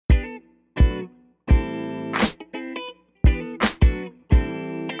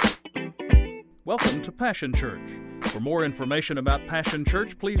Welcome to Passion Church. For more information about Passion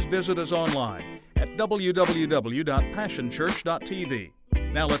Church, please visit us online at www.passionchurch.tv.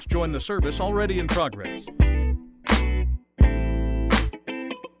 Now let's join the service already in progress.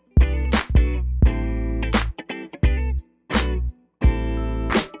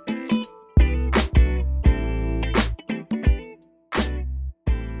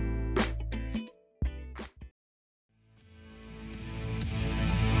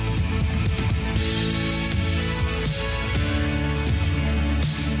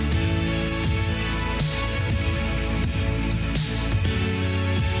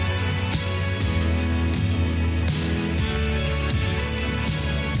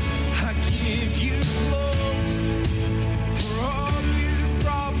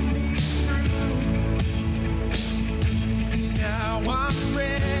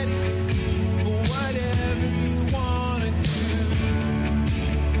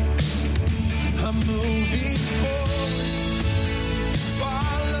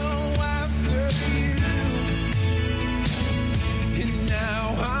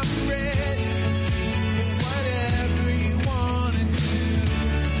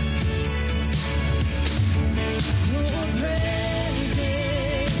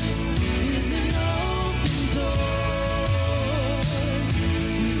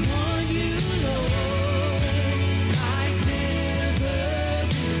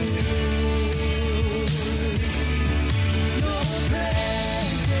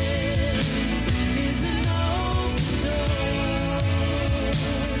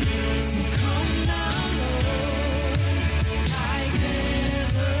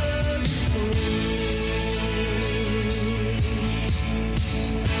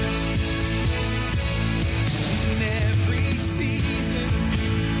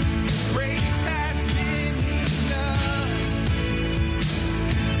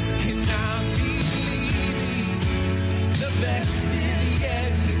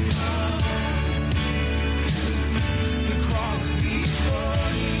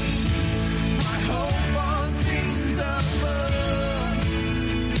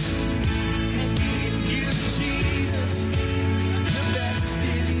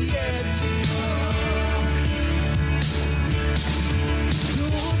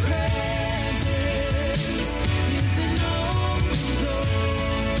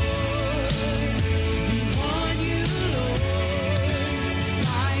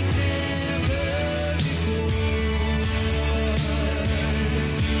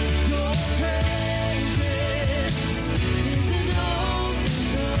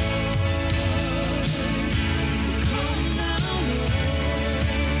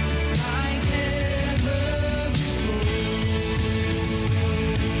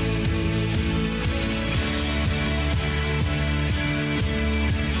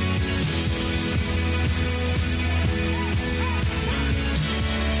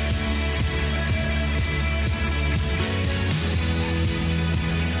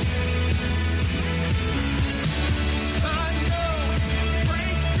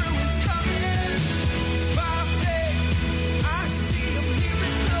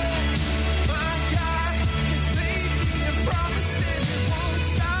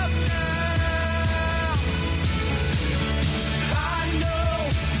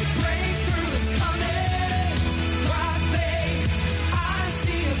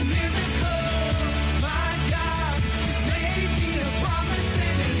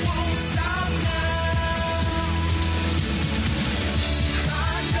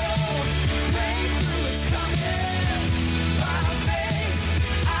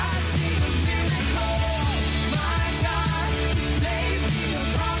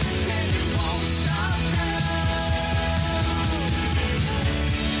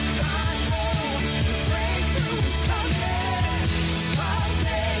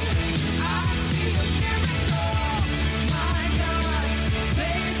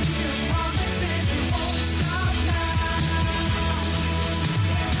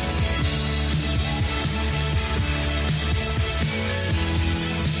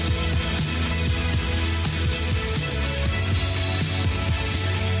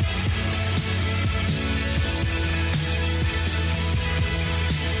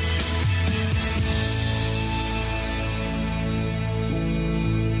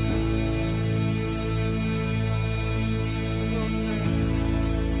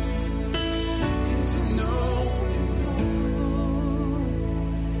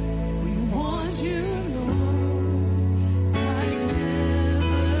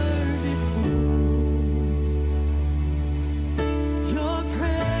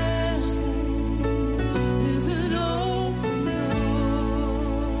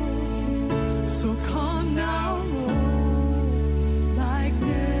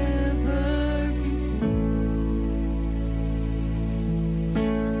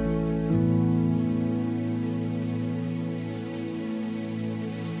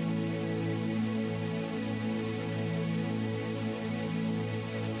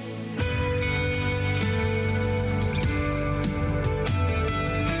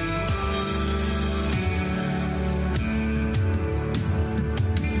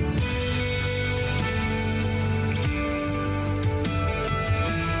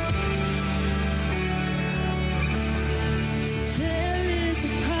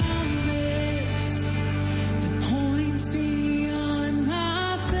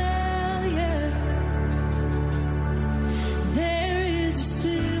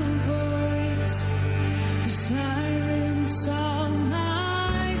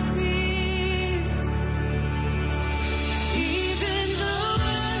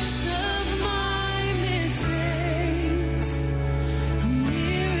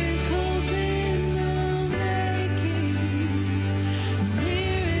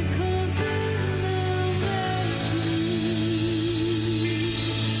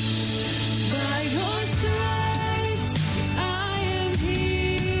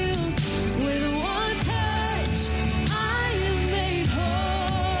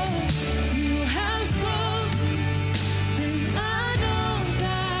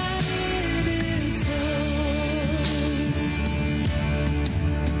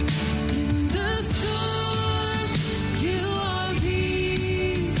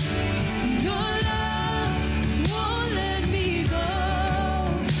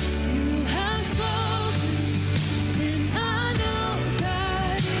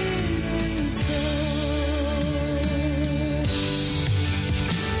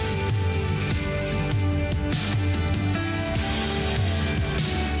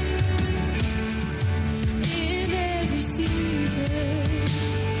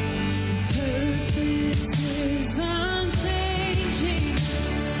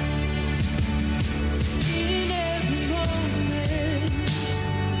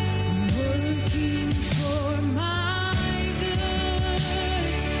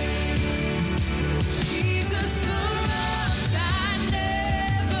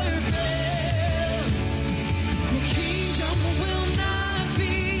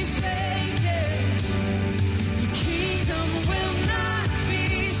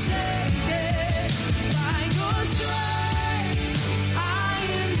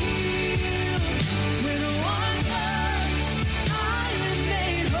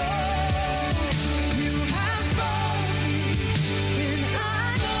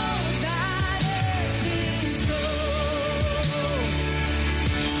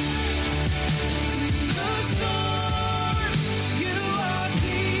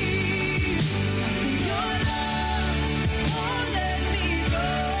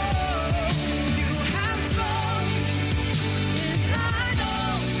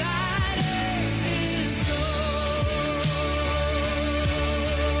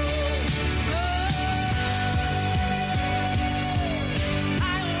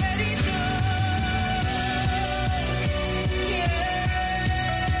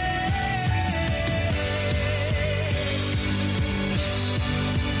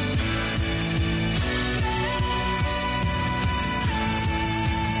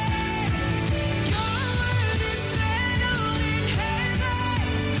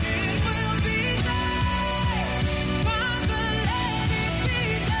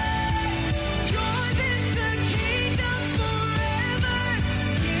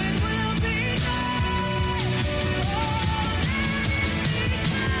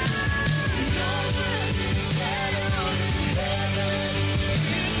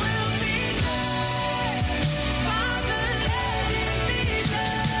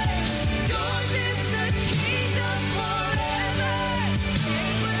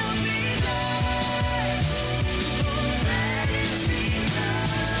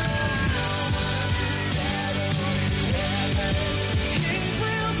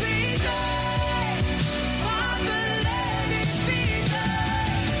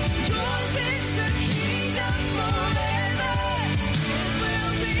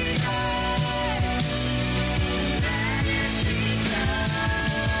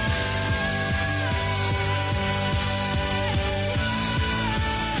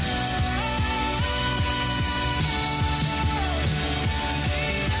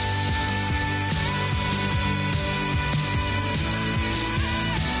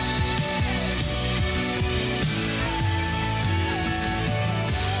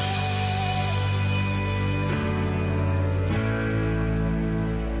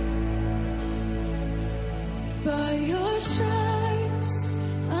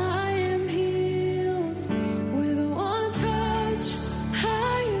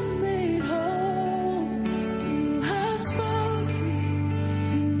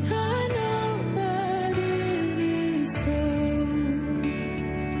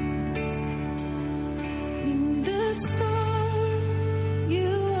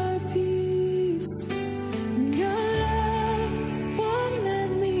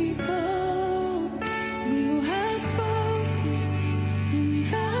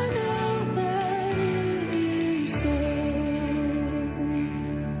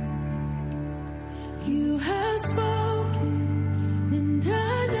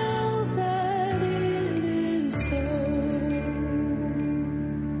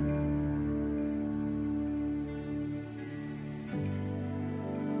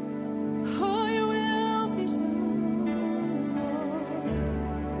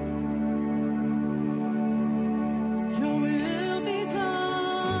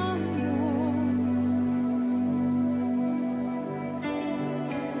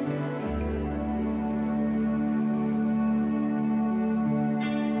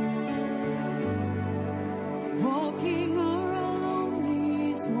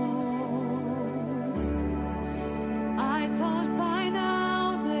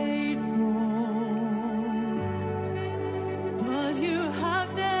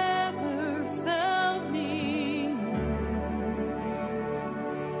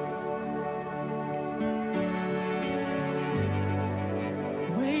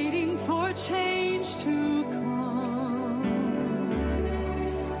 Change to come,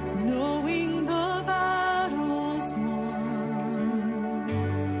 knowing the battle's won,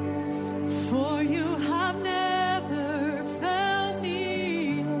 for you have never felt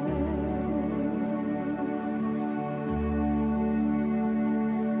me.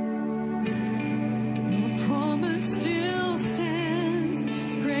 Your promise still stands,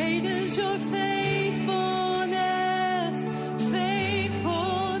 great is your faithfulness,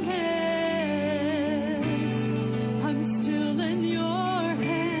 faithfulness.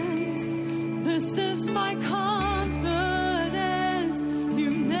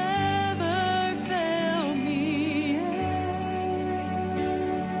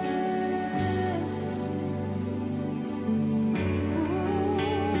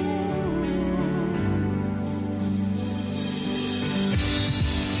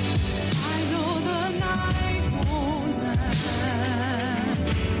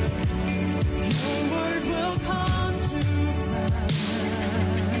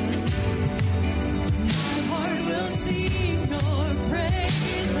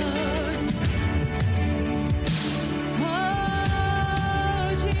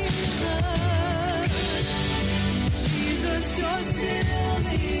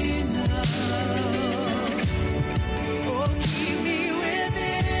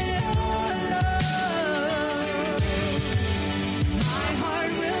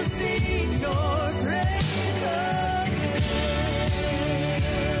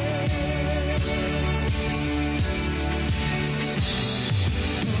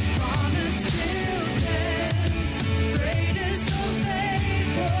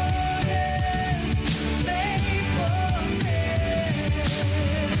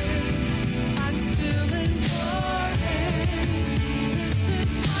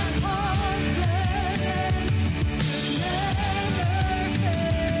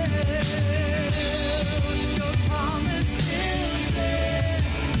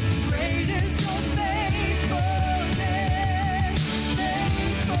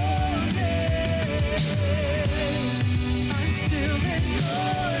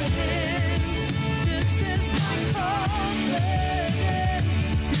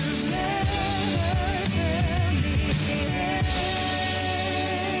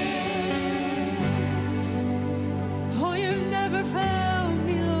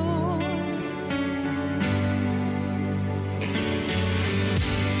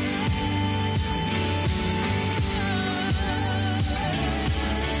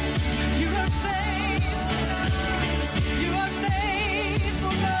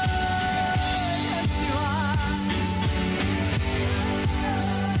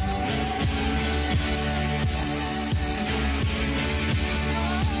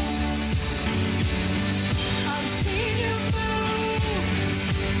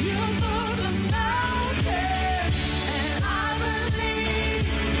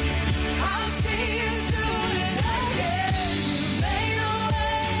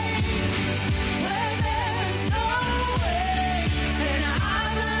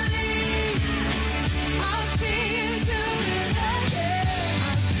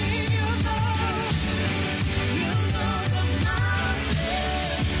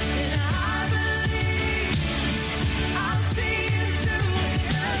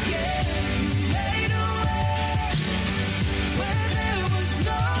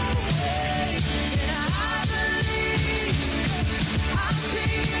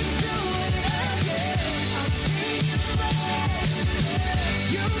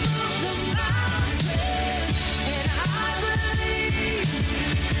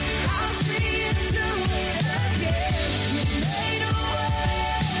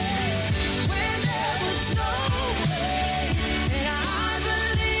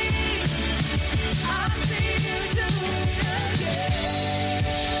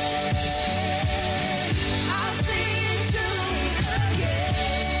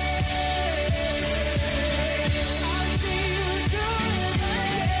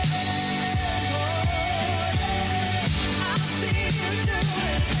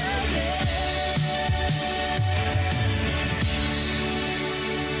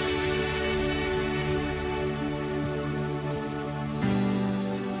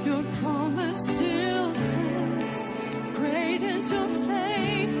 Your promise still stands. Great is your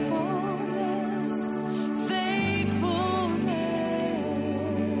faithfulness.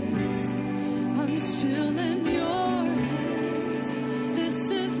 Faithfulness. I'm still in your hands.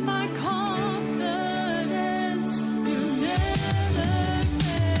 This is my confidence. You never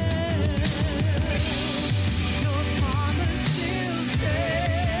fail. Your promise still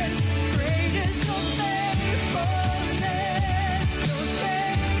stands. Great is your faithfulness. Your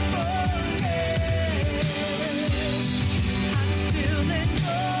faithfulness. I'm still in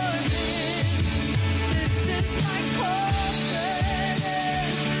your hands. This is my confidence.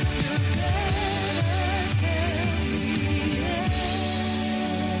 You never fail me yet.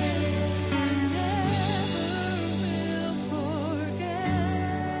 I never will forget.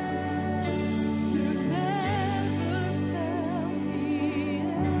 You never fail me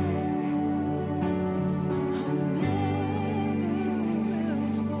yet. I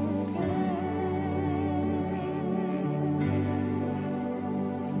never will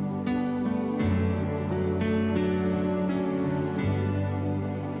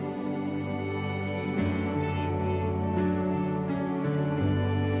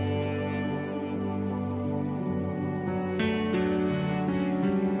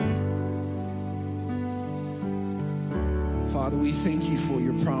Father, we thank you for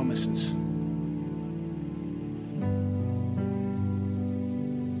your promises.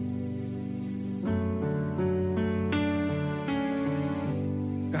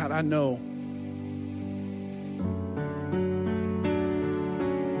 God, I know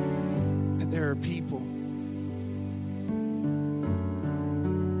that there are people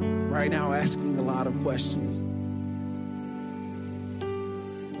right now asking a lot of questions.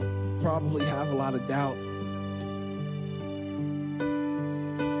 Probably have a lot of doubt.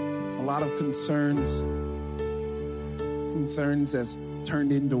 A lot of concerns that's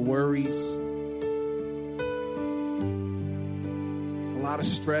turned into worries. A lot of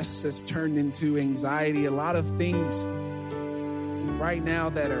stress that's turned into anxiety. A lot of things right now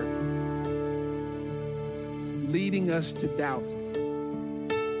that are leading us to doubt.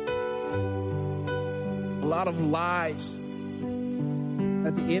 A lot of lies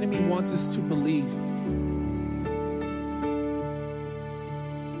that the enemy wants us to believe.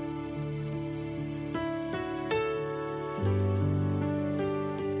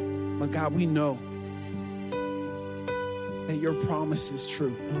 But God, we know that your promise is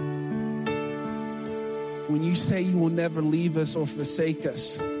true. When you say you will never leave us or forsake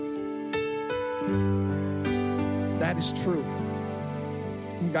us, that is true.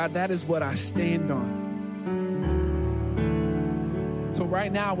 And God, that is what I stand on. So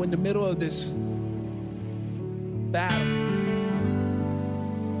right now, in the middle of this battle,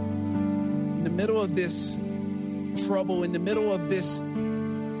 in the middle of this trouble, in the middle of this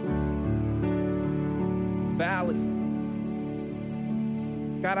valley,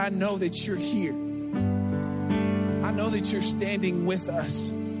 God, I know that you're here. I know that you're standing with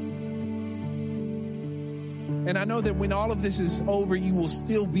us. And I know that when all of this is over, you will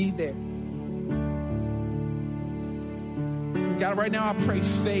still be there. God, right now I pray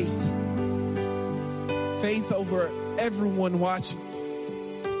faith. Faith over everyone watching.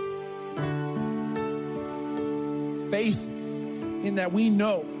 Faith in that we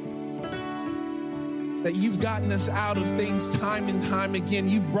know that you've gotten us out of things time and time again.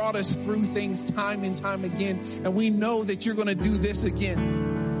 You've brought us through things time and time again. And we know that you're going to do this again.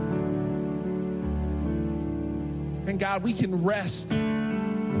 And God, we can rest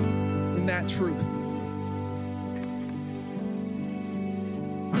in that truth.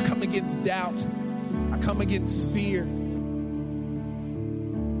 I come against doubt. I come against fear.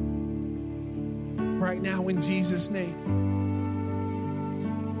 Right now in Jesus' name.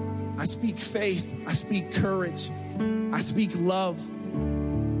 I speak faith. I speak courage. I speak love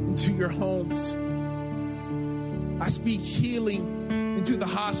into your homes. I speak healing into the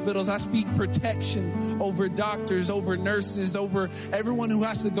hospitals. I speak protection over doctors, over nurses, over everyone who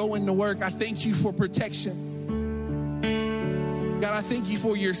has to go into work. I thank you for protection. God, I thank you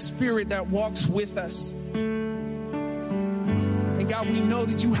for your spirit that walks with us. And God, we know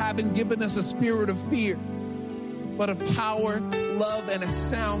that you haven't given us a spirit of fear, but of power, love, and a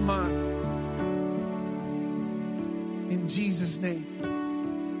sound mind. In Jesus' name.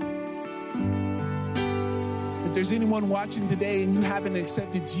 If there's anyone watching today and you haven't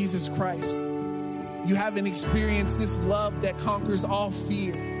accepted Jesus Christ, you haven't experienced this love that conquers all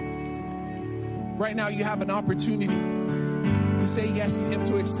fear, right now you have an opportunity to say yes to him,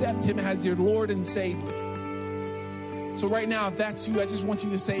 to accept him as your Lord and Savior. So right now, if that's you, I just want you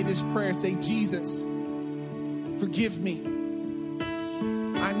to say this prayer. Say, Jesus, forgive me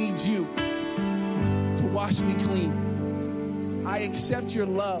I need you to wash me clean. I accept your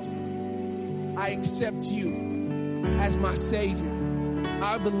love. I accept you as my Savior.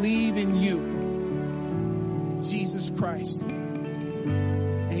 I believe in you, Jesus Christ.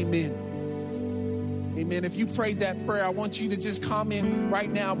 Amen. Amen. If you prayed that prayer, I want you to just comment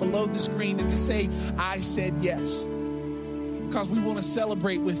right now below the screen and just say, I said yes. Because we want to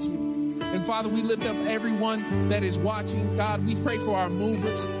celebrate with you. And Father, we lift up everyone that is watching. God, we pray for our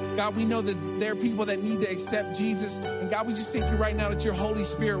movers. God, we know that there are people that need to accept Jesus. And God, we just thank you right now that your Holy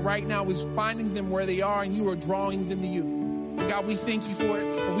Spirit right now is finding them where they are and you are drawing them to you. And God, we thank you for it.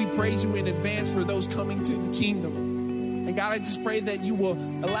 And we praise you in advance for those coming to the kingdom. And God, I just pray that you will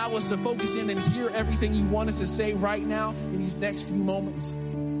allow us to focus in and hear everything you want us to say right now in these next few moments.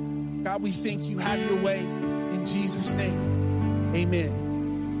 God, we thank you. Have your way in Jesus' name. Amen.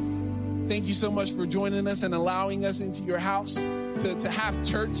 Thank you so much for joining us and allowing us into your house to have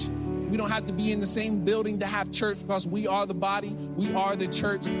church. We don't have to be in the same building to have church because we are the body. We are the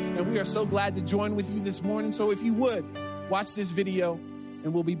church. And we are so glad to join with you this morning. So if you would, watch this video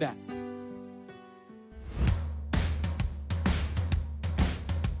and we'll be back.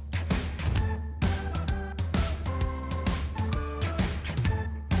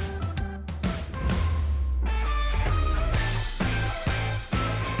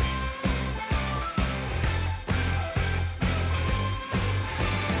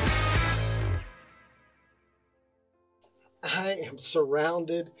 I am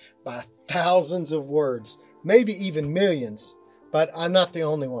surrounded by thousands of words, maybe even millions, but I'm not the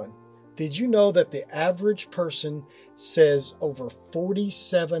only one. Did you know that the average person says over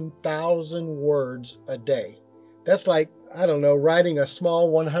 47,000 words a day? That's like, I don't know, writing a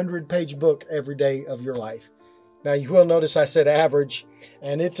small 100-page book every day of your life. Now, you will notice I said average,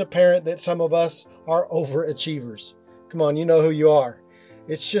 and it's apparent that some of us are overachievers. Come on, you know who you are.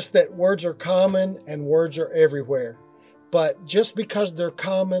 It's just that words are common and words are everywhere. But just because they're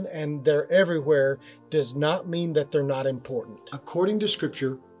common and they're everywhere does not mean that they're not important. According to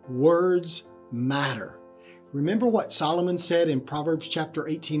Scripture, words matter. Remember what Solomon said in Proverbs chapter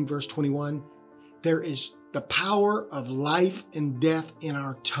 18, verse 21? There is the power of life and death in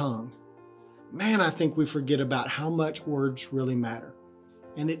our tongue. Man, I think we forget about how much words really matter.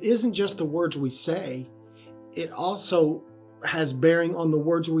 And it isn't just the words we say, it also has bearing on the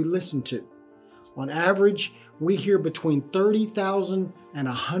words we listen to. On average, we hear between 30,000 and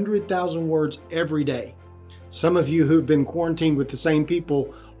 100,000 words every day. Some of you who've been quarantined with the same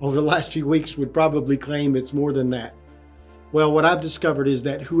people over the last few weeks would probably claim it's more than that. Well, what I've discovered is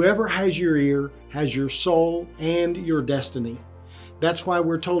that whoever has your ear has your soul and your destiny. That's why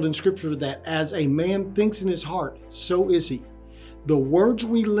we're told in Scripture that as a man thinks in his heart, so is he. The words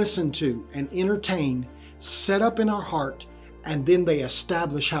we listen to and entertain set up in our heart, and then they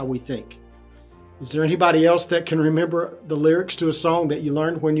establish how we think. Is there anybody else that can remember the lyrics to a song that you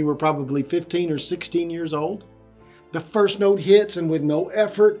learned when you were probably 15 or 16 years old? The first note hits, and with no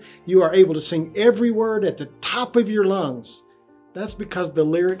effort, you are able to sing every word at the top of your lungs. That's because the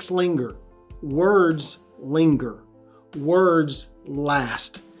lyrics linger. Words linger. Words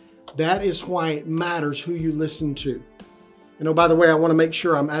last. That is why it matters who you listen to. And oh, by the way, I want to make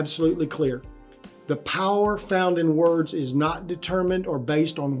sure I'm absolutely clear. The power found in words is not determined or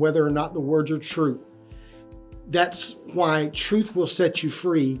based on whether or not the words are true. That's why truth will set you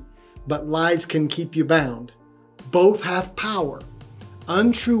free, but lies can keep you bound. Both have power.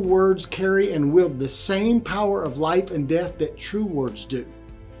 Untrue words carry and wield the same power of life and death that true words do.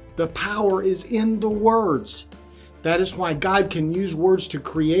 The power is in the words. That is why God can use words to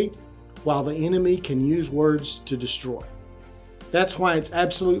create, while the enemy can use words to destroy. That's why it's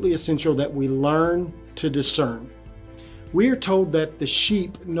absolutely essential that we learn to discern. We are told that the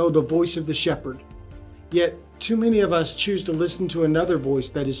sheep know the voice of the shepherd, yet too many of us choose to listen to another voice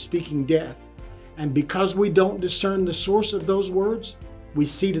that is speaking death. And because we don't discern the source of those words, we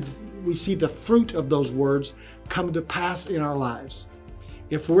see the fruit of those words come to pass in our lives.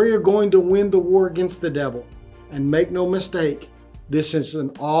 If we're going to win the war against the devil, and make no mistake, this is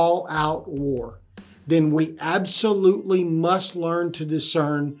an all-out war, then we absolutely must learn to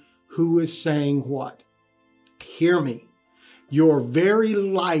discern who is saying what. Hear me. Your very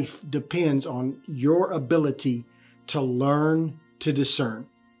life depends on your ability to learn to discern.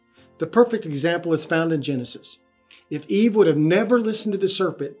 The perfect example is found in Genesis. If Eve would have never listened to the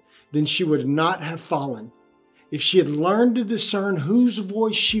serpent, then she would not have fallen. If she had learned to discern whose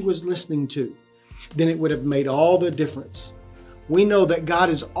voice she was listening to, then it would have made all the difference. We know that God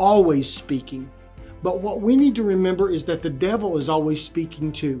is always speaking. But what we need to remember is that the devil is always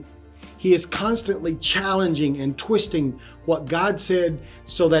speaking too. He is constantly challenging and twisting what God said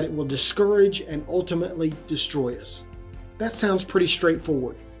so that it will discourage and ultimately destroy us. That sounds pretty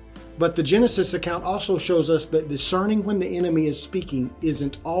straightforward. But the Genesis account also shows us that discerning when the enemy is speaking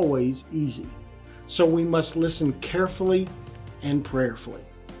isn't always easy. So we must listen carefully and prayerfully.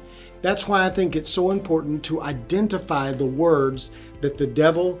 That's why I think it's so important to identify the words that the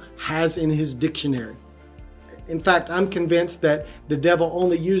devil has in his dictionary. In fact, I'm convinced that the devil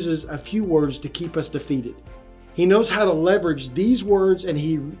only uses a few words to keep us defeated. He knows how to leverage these words, and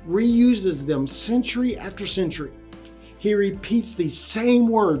he reuses them century after century. He repeats these same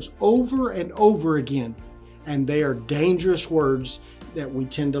words over and over again, and they are dangerous words that we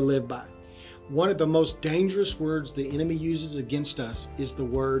tend to live by. One of the most dangerous words the enemy uses against us is the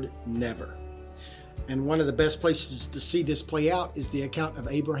word never. And one of the best places to see this play out is the account of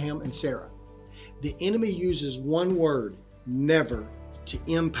Abraham and Sarah. The enemy uses one word, never, to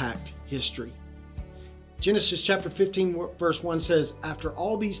impact history. Genesis chapter 15 verse 1 says, "After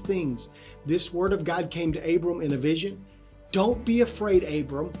all these things, this word of God came to Abram in a vision. Don't be afraid,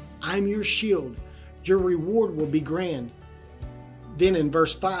 Abram. I'm your shield. Your reward will be grand." Then in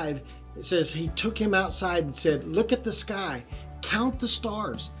verse 5, it says, "He took him outside and said, 'Look at the sky. Count the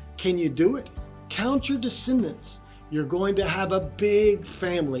stars. Can you do it? Count your descendants. You're going to have a big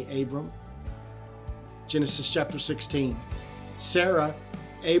family, Abram.'" Genesis chapter 16. Sarah,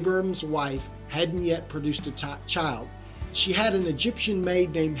 Abram's wife, hadn't yet produced a child. She had an Egyptian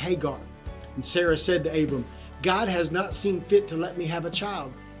maid named Hagar. And Sarah said to Abram, "God has not seen fit to let me have a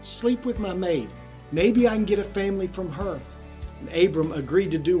child. Sleep with my maid. Maybe I can get a family from her." And Abram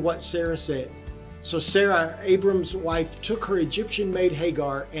agreed to do what Sarah said. So Sarah, Abram's wife, took her Egyptian maid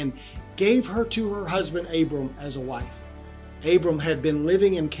Hagar and gave her to her husband Abram as a wife. Abram had been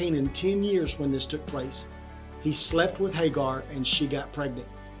living in Canaan 10 years when this took place. He slept with Hagar and she got pregnant.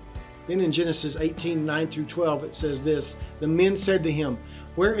 Then in Genesis 18, 9 through 12, it says this, "The men said to him,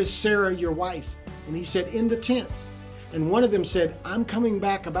 'Where is Sarah, your wife?' And he said, 'In the tent.' And one of them said, 'I'm coming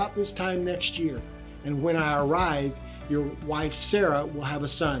back about this time next year. And when I arrive, your wife Sarah will have a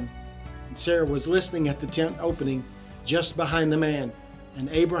son.' And Sarah was listening at the tent opening just behind the man. And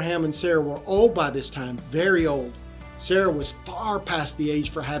Abraham and Sarah were old by this time, very old. Sarah was far past the age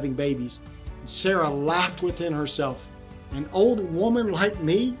for having babies. And Sarah laughed within herself. 'An old woman like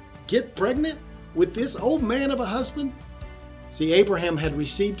me get pregnant with this old man of a husband?' See, Abraham had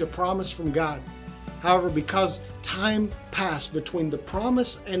received a promise from God. However, because time passed between the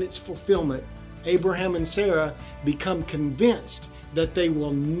promise and its fulfillment, Abraham and Sarah become convinced that they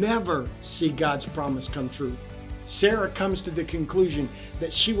will never see God's promise come true. Sarah comes to the conclusion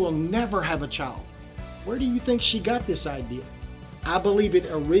that she will never have a child. Where do you think she got this idea? I believe it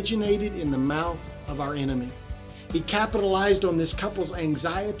originated in the mouth of our enemy. He capitalized on this couple's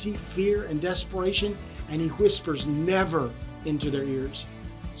anxiety, fear, and desperation, and he whispers never into their ears.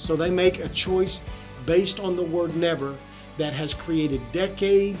 So they make a choice based on the word never that has created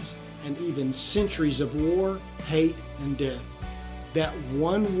decades and even centuries of war, hate, and death. That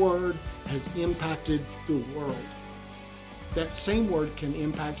one word has impacted the world. That same word can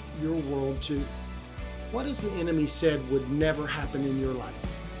impact your world too. What has the enemy said would never happen in your life?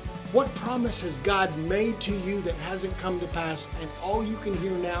 What promise has God made to you that hasn't come to pass, and all you can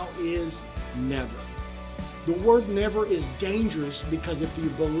hear now is never? The word never is dangerous because if you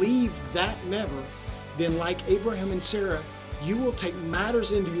believe that never, then like Abraham and Sarah, you will take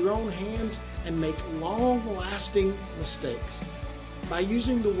matters into your own hands and make long-lasting mistakes. By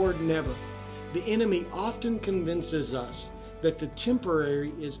using the word never, the enemy often convinces us that the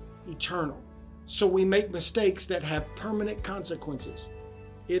temporary is eternal. So we make mistakes that have permanent consequences.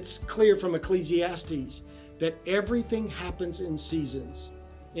 It's clear from Ecclesiastes that everything happens in seasons.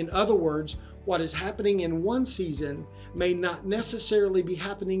 In other words, what is happening in one season may not necessarily be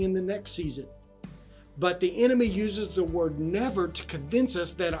happening in the next season. But the enemy uses the word never to convince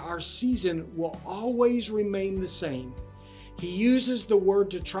us that our season will always remain the same. He uses the word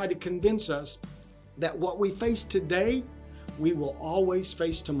to try to convince us that what we face today, we will always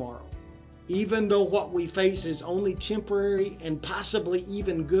face tomorrow. Even though what we face is only temporary and possibly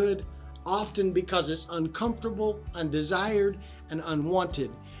even good, often because it's uncomfortable, undesired, and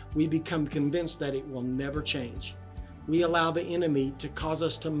unwanted, we become convinced that it will never change. We allow the enemy to cause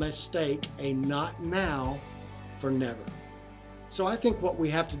us to mistake a not now for never. So I think what we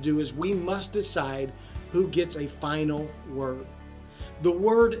have to do is we must decide who gets a final word. The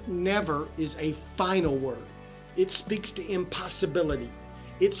word never is a final word. It speaks to impossibility.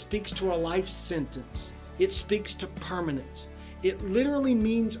 It speaks to a life sentence. It speaks to permanence. It literally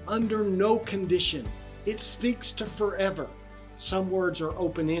means under no condition. It speaks to forever. Some words are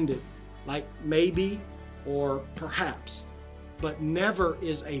open-ended. like maybe or perhaps, but never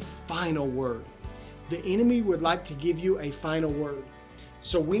is a final word. The enemy would like to give you a final word.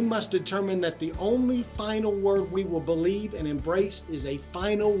 So we must determine that the only final word we will believe and embrace is a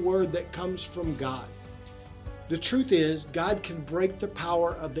final word that comes from God. The truth is, God can break the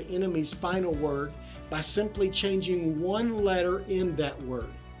power of the enemy's final word by simply changing one letter in that word.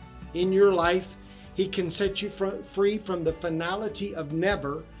 In your life, He can set you free from the finality of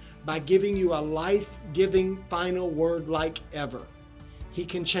never by giving you a life-giving final word like ever. He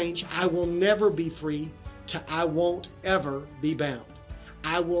can change I will never be free to I won't ever be bound.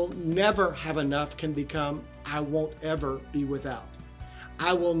 I will never have enough can become I won't ever be without.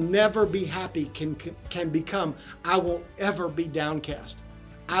 I will never be happy can become I won't ever be downcast.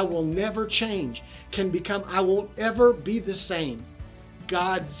 I will never change can become I won't ever be the same.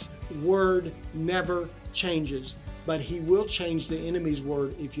 God's word never changes, but He will change the enemy's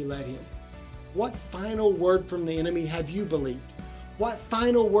word if you let Him. What final word from the enemy have you believed? What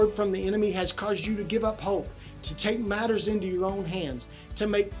final word from the enemy has caused you to give up hope, to take matters into your own hands, to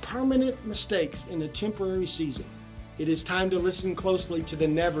make permanent mistakes in a temporary season? It is time to listen closely to the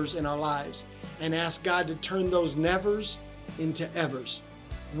nevers in our lives and ask God to turn those nevers into evers.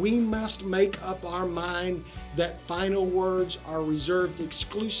 We must make up our mind that final words are reserved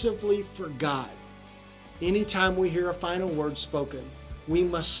exclusively for God. Anytime we hear a final word spoken, we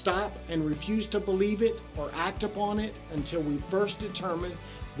must stop and refuse to believe it or act upon it until we first determine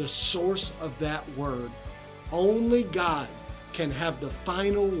the source of that word. Only God can have the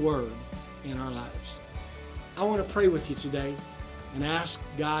final word in our lives. I want to pray with you today and ask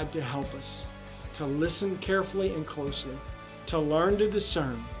God to help us to listen carefully and closely, to learn to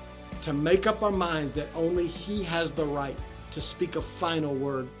discern, to make up our minds that only He has the right to speak a final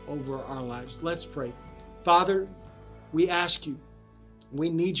word over our lives. Let's pray. Father, we ask You, we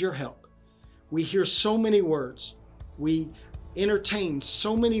need Your help. We hear so many words. We entertain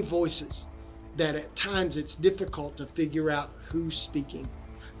so many voices that at times it's difficult to figure out who's speaking.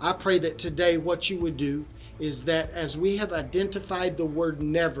 I pray that today what You would do is that as we have identified the word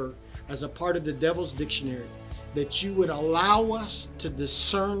never as a part of the devil's dictionary, that You would allow us to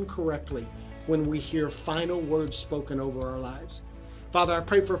discern correctly when we hear final words spoken over our lives. Father, I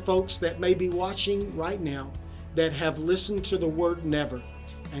pray for folks that may be watching right now that have listened to the word never,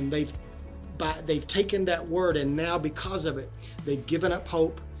 and they've taken that word, and now because of it, they've given up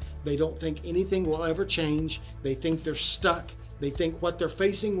hope. They don't think anything will ever change. They think they're stuck. They think what they're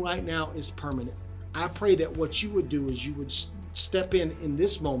facing right now is permanent. I pray that what You would do is You would step in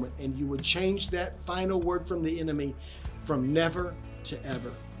this moment, and You would change that final word from the enemy from never to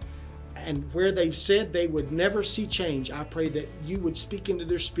ever. And where they've said they would never see change, I pray that You would speak into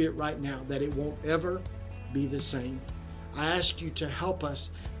their spirit right now that it won't ever be the same. I ask You to help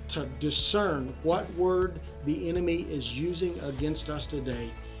us to discern what word the enemy is using against us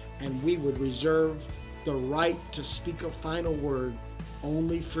today, and we would reserve the right to speak a final word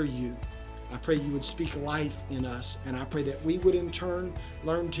only for You. I pray You would speak life in us, and I pray that we would in turn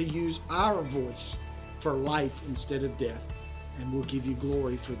learn to use our voice for life instead of death. And we'll give You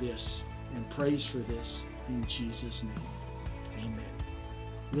glory for this and praise for this in Jesus' name. Amen.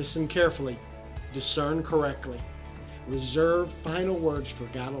 Listen carefully, discern correctly, reserve final words for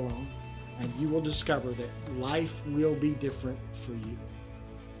God alone, and you will discover that life will be different for you.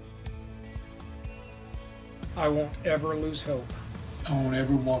 I won't ever lose hope. I won't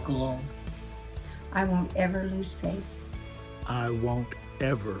ever walk alone. I won't ever lose faith. I won't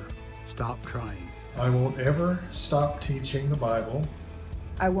ever stop trying. I won't ever stop teaching the Bible.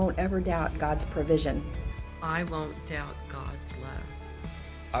 I won't ever doubt God's provision. I won't doubt God's love.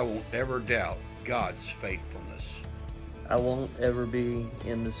 I won't ever doubt God's faithfulness. I won't ever be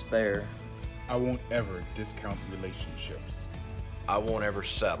in despair. I won't ever discount relationships. I won't ever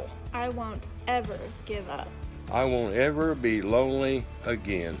settle. I won't ever give up. I won't ever be lonely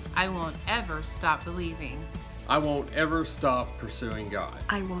again. I won't ever stop believing. I won't ever stop pursuing God.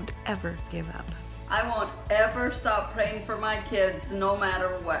 I won't ever give up. I won't ever stop praying for my kids, no matter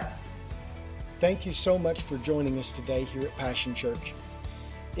what. Thank you so much for joining us today here at Passion Church.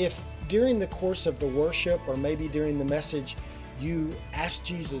 If during the course of the worship or maybe during the message, you ask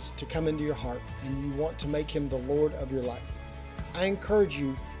Jesus to come into your heart and you want to make Him the Lord of your life, I encourage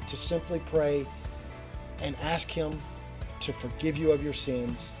you to simply pray and ask Him to forgive you of your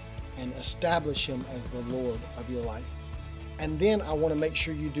sins and establish Him as the Lord of your life. And then I want to make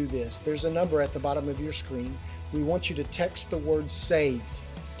sure you do this. There's a number at the bottom of your screen. We want you to text the word SAVED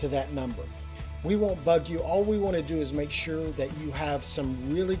to that number. We won't bug you. All we want to do is make sure that you have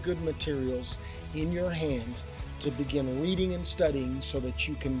some really good materials in your hands to begin reading and studying so that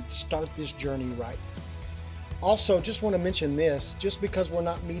you can start this journey right. Also, just want to mention this, just because we're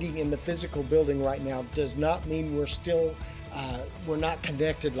not meeting in the physical building right now does not mean we're not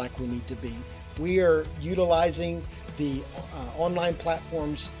connected like we need to be. We are utilizing the online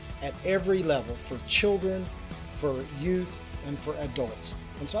platforms at every level for children, for youth, and for adults.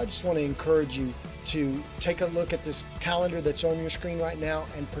 And so I just want to encourage you to take a look at this calendar that's on your screen right now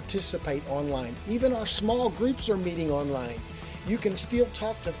and participate online. Even our small groups are meeting online. You can still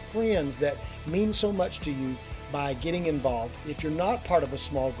talk to friends that mean so much to you by getting involved. If you're not part of a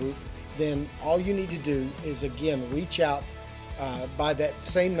small group, then all you need to do is, again, reach out by that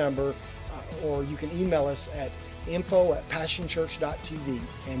same number, or you can email us at info@passionchurch.tv,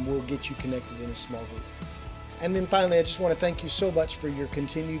 and we'll get you connected in a small group. And then finally, I just want to thank you so much for your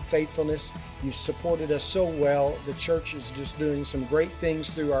continued faithfulness. You've supported us so well. The church is just doing some great things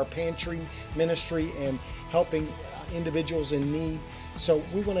through our pantry ministry and helping individuals in need. So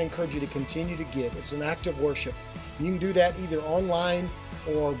we want to encourage you to continue to give. It's an act of worship. You can do that either online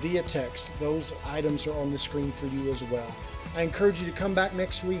or via text. Those items are on the screen for you as well. I encourage you to come back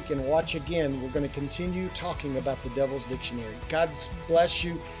next week and watch again. We're going to continue talking about the Devil's Dictionary. God bless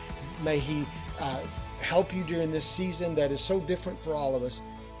you. May He help you during this season that is so different for all of us.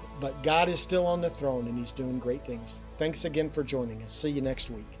 But God is still on the throne and He's doing great things. Thanks again for joining us. See you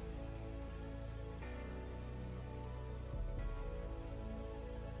next week.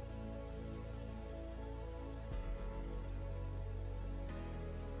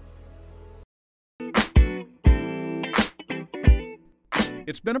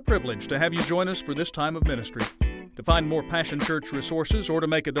 It's been a privilege to have you join us for this time of ministry. To find more Passion Church resources or to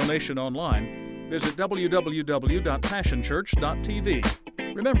make a donation online, visit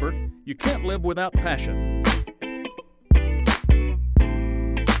www.passionchurch.tv. Remember, you can't live without passion.